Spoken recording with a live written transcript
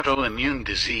autoimmune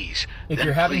disease, if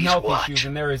you're having health issues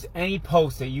and there is any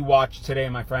post that you watch today,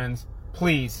 my friends,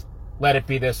 please let it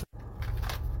be this.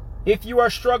 If you are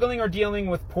struggling or dealing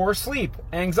with poor sleep,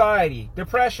 anxiety,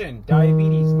 depression,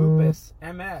 diabetes, lupus,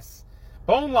 MS,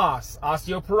 bone loss,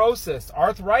 osteoporosis,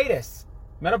 arthritis,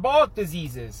 metabolic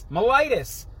diseases,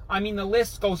 mellitus, I mean, the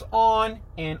list goes on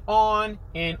and on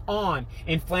and on.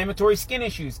 Inflammatory skin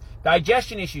issues,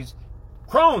 digestion issues,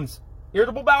 Crohn's,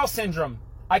 irritable bowel syndrome.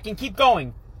 I can keep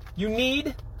going. You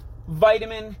need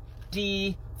vitamin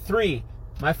D3.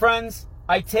 My friends,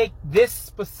 I take this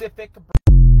specific...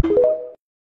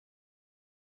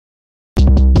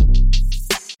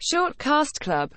 Shortcast Club.